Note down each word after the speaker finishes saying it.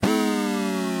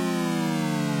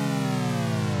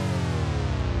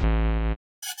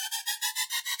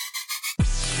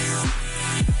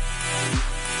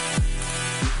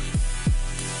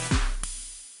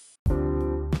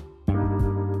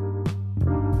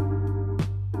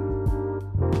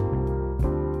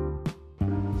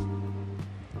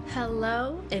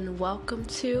and welcome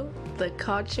to the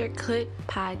Culture Click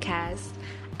Podcast.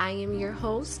 I am your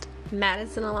host,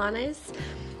 Madison Alanis,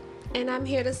 and I'm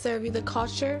here to serve you the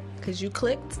culture because you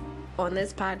clicked on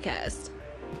this podcast.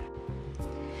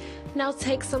 Now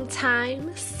take some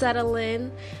time, settle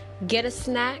in, get a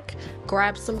snack,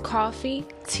 grab some coffee,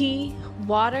 tea,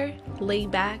 water, lay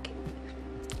back,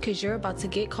 because you're about to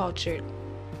get cultured.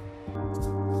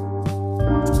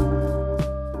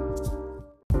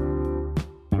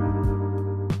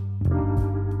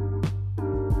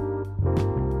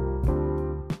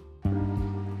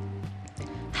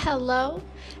 Hello,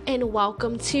 and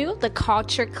welcome to the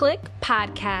Culture Click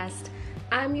Podcast.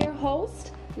 I'm your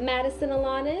host, Madison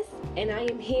Alanis, and I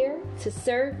am here to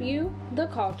serve you the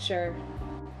culture.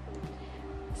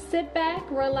 Sit back,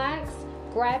 relax,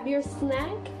 grab your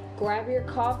snack, grab your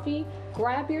coffee,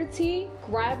 grab your tea,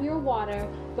 grab your water,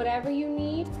 whatever you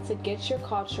need to get your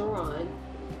culture on.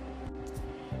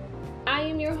 I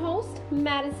am your host,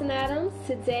 Madison Adams.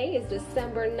 Today is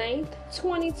December 9th,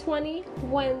 2020,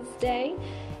 Wednesday.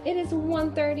 It is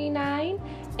 1:39,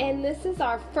 and this is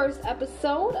our first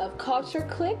episode of Culture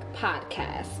Click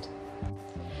Podcast.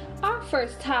 Our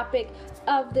first topic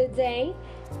of the day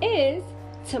is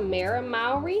Tamara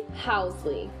Mowry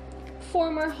Housley,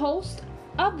 former host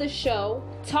of the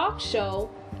talk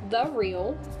show, The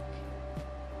Real,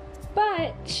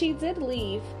 but she did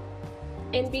leave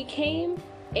and became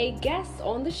a guest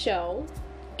on the show,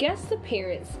 guest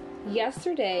appearance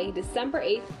yesterday, December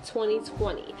 8th,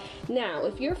 2020. Now,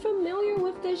 if you're familiar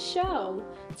with this show,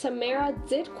 Tamara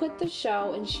did quit the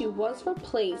show and she was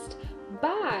replaced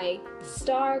by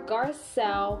Star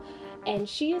Garcelle, and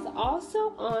she is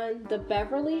also on the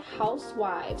Beverly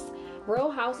Housewives, Real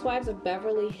Housewives of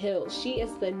Beverly Hills. She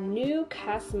is the new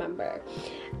cast member.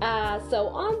 So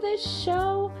on this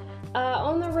show,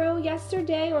 on The Real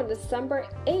yesterday on December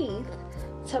 8th,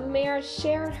 Tamara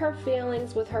shared her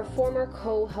feelings with her former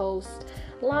co-host,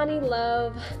 Loni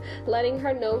Love, letting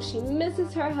her know she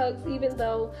misses her hugs even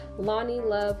though Loni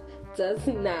Love does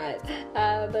not.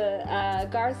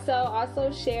 Garcelle also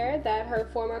shared that her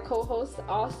former co-host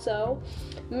also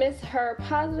miss her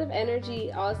positive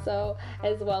energy also,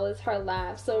 as well as her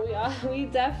laugh. So we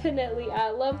definitely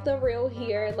love The Real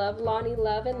here, love Loni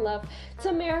Love, and love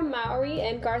Tamara Mowry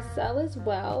and Garcelle as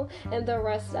well, and the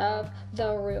rest of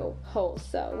The Real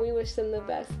hosts. So we wish them the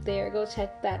best there. Go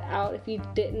check that out if you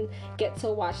didn't get to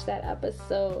watch that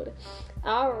episode.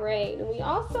 All right, and we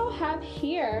also have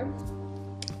here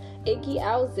Iggy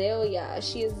Azalea.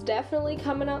 She is definitely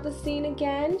coming out the scene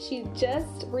again. She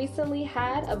just recently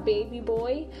had a baby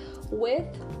boy with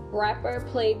rapper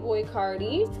Playboi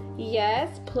Carti.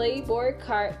 Yes, Playboi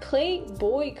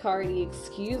Carti,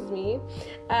 excuse me.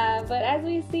 But as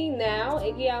we see now,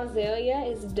 Iggy Azalea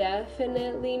is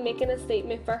definitely making a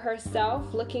statement for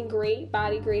herself, looking great,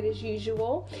 body great as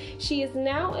usual. She is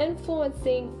now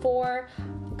influencing for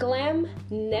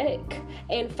Glamnetic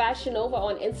and Fashion Nova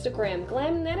on Instagram.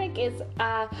 Glamnetic is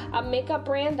a makeup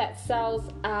brand that sells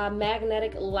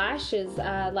magnetic lashes,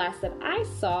 last that I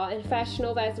saw, and Fashion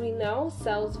Nova, as we know,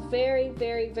 sells very,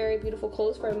 very, very beautiful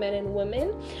clothes for men and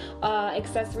women,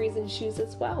 accessories and shoes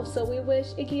as well. So we wish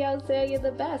Iggy Azalea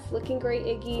the best. Looking great,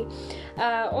 Iggy.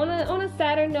 On a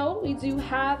sadder note, we do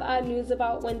have news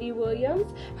about Wendy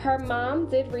Williams. Her mom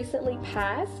did recently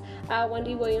pass.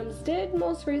 Wendy Williams did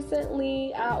most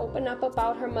recently open up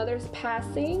about her mother's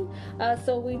passing.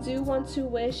 So we do want to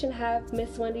wish and have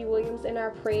Miss Wendy Williams in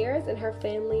our prayers and her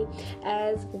family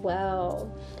as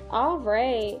well. All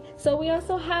right. So we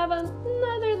also have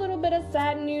another little bit of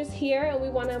sad news here, and we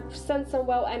want to send some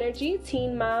well energy.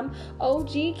 Teen mom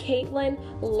OG Caitlin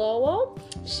Lowell.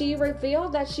 She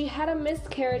revealed that she had a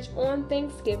miscarriage on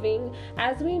Thanksgiving.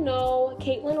 As we know,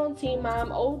 Caitlin on Teen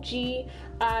Mom OG,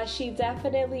 she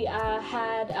definitely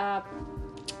had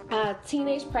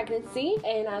teenage pregnancy,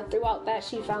 and throughout that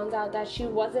she found out that she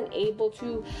wasn't able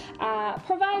to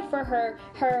provide for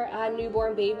her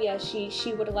newborn baby as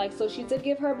she would like. So she did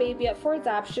give her baby up for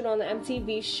adoption on the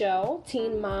MTV show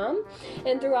Teen Mom,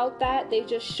 and throughout that they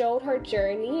just showed her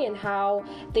journey and how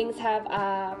things have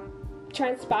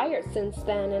transpired since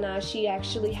then. And she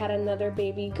actually had another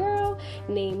baby girl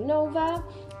named Nova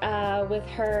with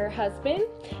her husband,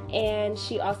 and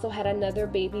she also had another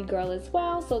baby girl as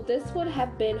well. So this would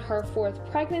have been her fourth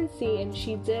pregnancy, and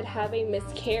she did have a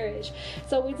miscarriage.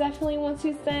 So we definitely want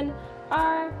to send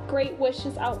our great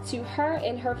wishes out to her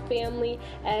and her family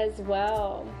as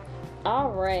well.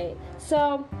 All right,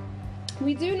 so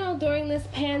We do know during this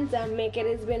pandemic it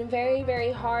has been very,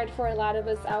 very hard for a lot of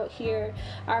us out here,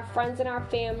 our friends and our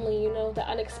family. The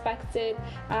unexpected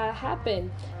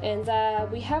happened.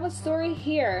 And we have a story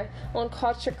here on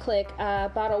Culture Click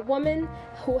about a woman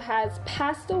who has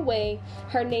passed away.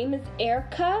 Her name is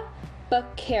Erica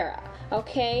Becerra.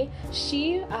 Okay,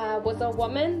 she was a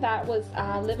woman that was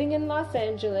living in Los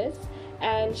Angeles,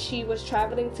 and she was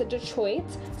traveling to Detroit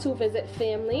to visit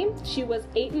family. She was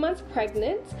 8 months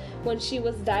pregnant when she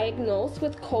was diagnosed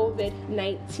with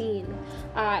COVID-19.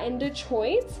 In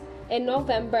Detroit, in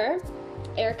November,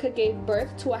 Erica gave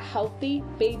birth to a healthy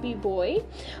baby boy,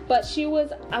 but she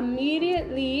was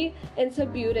immediately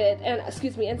intubated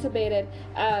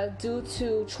due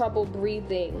to trouble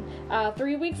breathing.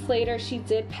 3 weeks later, she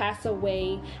did pass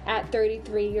away at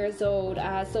 33 years old.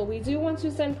 So we do want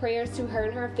to send prayers to her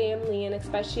and her family, and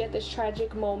especially at this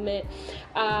tragic moment.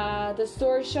 The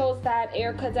story shows that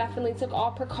Erica definitely took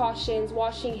all precautions,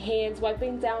 washing hands,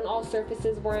 wiping down all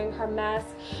surfaces, wearing her mask.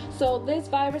 So this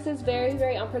virus is very,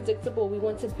 very unpredictable. We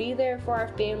want to be there for our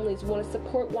families. We want to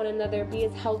support one another, be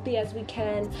as healthy as we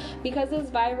can. Because this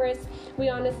virus, we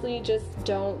honestly just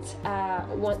don't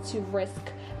want to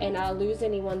risk and lose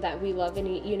anyone that we love, and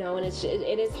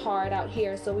it is hard out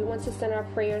here. So we want to send our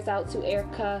prayers out to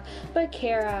Erica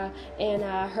Becerra and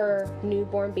her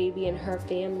newborn baby and her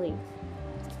family.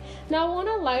 Now, on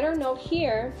a lighter note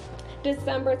here,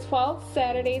 December 12th,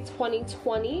 Saturday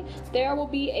 2020, there will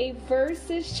be a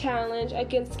versus challenge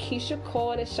against Keisha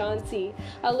Cole and Ashanti.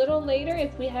 A little later,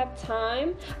 if we have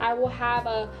time, I will have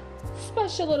a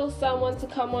special little someone to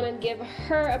come on and give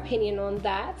her opinion on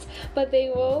that. But they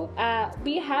will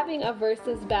be having a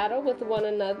versus battle with one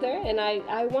another, and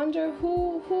I wonder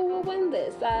who will win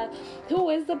this. Who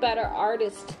is the better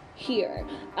artist here?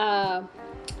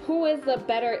 Who is the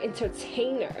better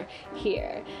entertainer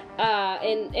here?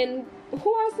 And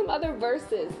who are some other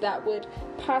verses that would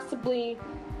possibly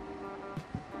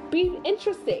be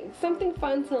interesting? Something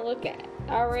fun to look at.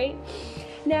 All right.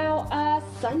 Now,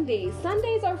 Sundays.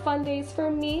 Sundays are fun days for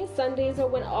me. Sundays are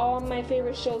when all my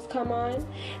favorite shows come on.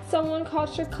 So on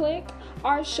Culture Click,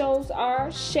 our shows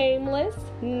are Shameless,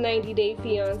 90 Day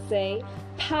Fiancé,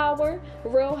 Power,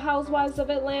 Real Housewives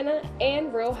of Atlanta,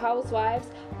 and Real Housewives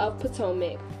of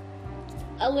Potomac.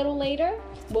 A little later,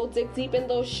 we'll dig deep in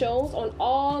those shows on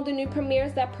all the new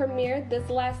premieres that premiered this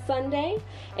last Sunday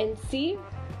and see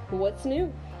what's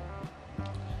new.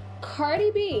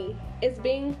 Cardi B is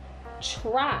being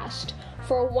trashed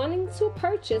for wanting to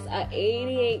purchase a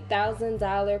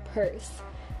 $88,000 purse.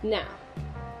 Now,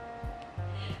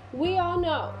 we all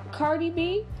know Cardi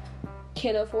B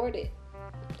can afford it.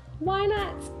 Why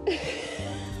not?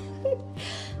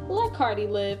 Let Cardi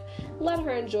live. Let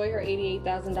her enjoy her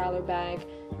 $88,000 bag.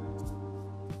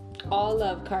 All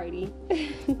love Cardi.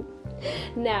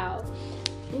 Now,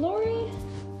 Lori,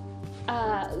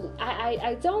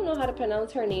 I don't know how to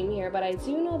pronounce her name here, but I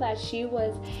do know that she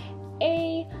was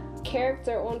a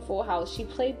character on Full House. She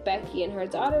played Becky, and her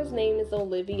daughter's name is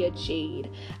Olivia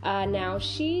Jade. Now,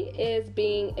 she is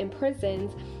being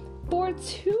imprisoned for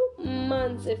 2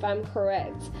 months, if I'm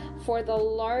correct, for the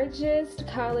largest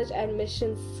college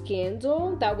admissions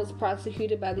scandal that was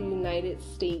prosecuted by the United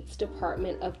States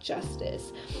Department of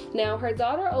Justice. Now, her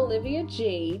daughter Olivia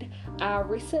Jade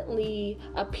recently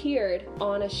appeared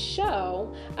on a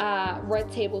show, Red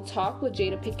Table Talk, with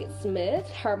Jada Pinkett Smith,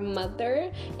 her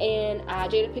mother, and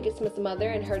Jada Pinkett Smith's mother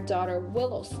and her daughter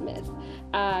Willow Smith.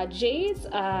 Jade's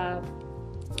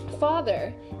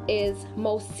father is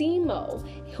Mossimo,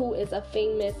 who is a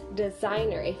famous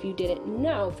designer, if you didn't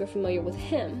know, if you're familiar with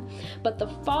him. But the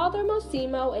father,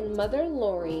 Mossimo, and mother,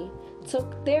 Lori,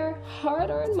 took their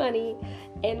hard-earned money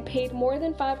and paid more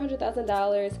than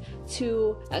 $500,000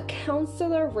 to a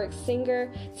counselor, Rick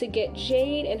Singer, to get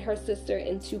Jade and her sister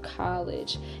into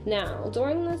college. Now,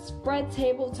 during this Red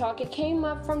Table Talk, it came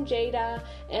up from Jada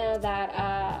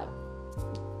that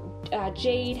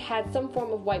Jade had some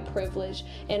form of white privilege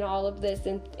in all of this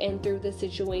and through this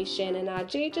situation. And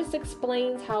Jade just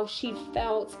explains how she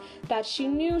felt that she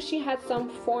knew she had some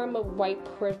form of white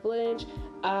privilege,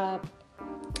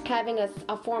 having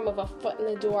a form of a foot in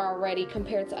the door already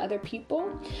compared to other people.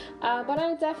 But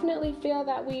I definitely feel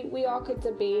that we all could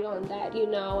debate on that.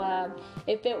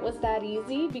 If it was that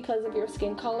easy because of your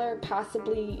skin color,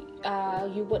 possibly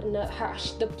you wouldn't have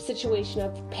the situation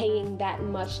of paying that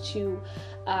much to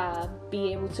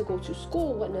be able to go to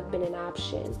school wouldn't have been an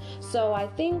option. So I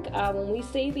think when we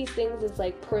say these things as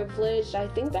like privileged, I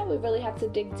think that we really have to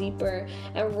dig deeper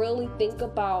and really think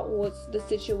about what the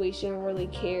situation really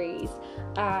carries.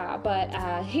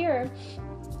 But here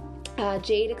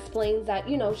Jade explains that,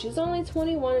 she's only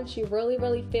 21 and she really,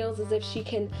 really feels as if she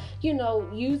can,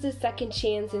 use a second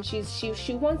chance, and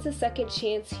she wants a second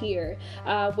chance here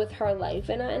with her life.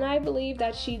 And I believe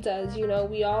that she does.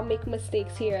 We all make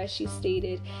mistakes here, as she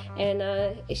stated,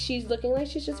 and she's looking like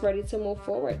she's just ready to move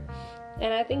forward.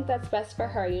 And I think that's best for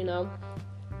her,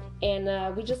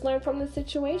 And we just learned from the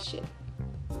situation.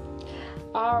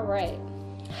 All right.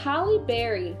 Halle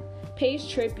Berry pays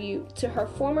tribute to her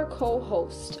former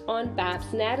co-host on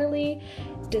BAPS, Natalie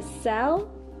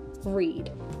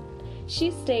Desselle-Reid. She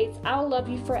states, "I'll love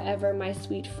you forever, my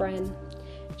sweet friend.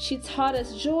 She taught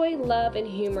us joy, love, and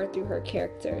humor through her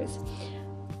characters."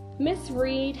 Miss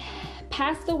Reid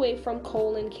passed away from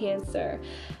colon cancer.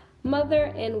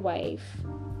 Mother and wife.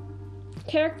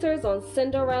 Characters on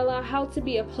Cinderella, How to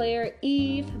Be a Player,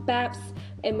 Eve, BAPS,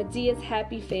 and Medea's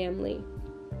Happy Family.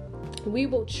 We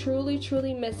will truly,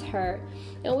 truly miss her,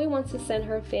 and we want to send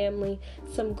her family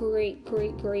some great,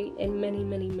 great, great, and many,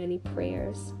 many, many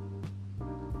prayers.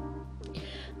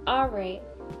 All right.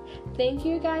 Thank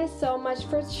you guys so much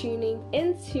for tuning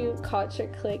into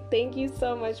Culture Click. Thank you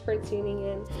so much for tuning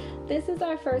in. This is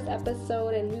our first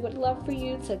episode, and we would love for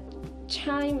you to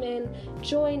chime in,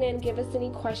 join in, give us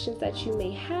any questions that you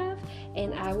may have,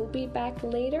 and I will be back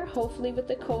later, hopefully with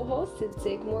the co-host, to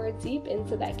dig more deep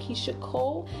into that Keisha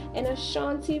Cole and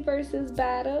Ashanti versus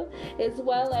battle, as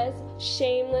well as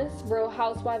Shameless, Real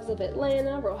Housewives of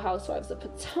Atlanta, Real Housewives of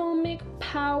Potomac,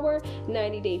 Power,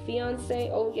 90 Day Fiance,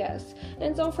 oh yes,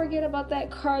 and don't forget about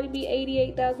that Cardi B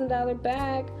 $88,000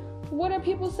 bag. What are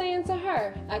people saying to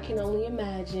her? I can only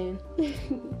imagine.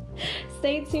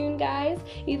 Stay tuned, guys,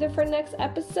 either for next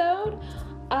episode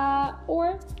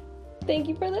or thank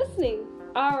you for listening.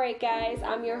 All right, guys,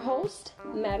 I'm your host,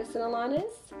 Madison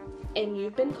Alanis, and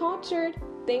you've been cultured.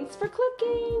 Thanks for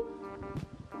clicking.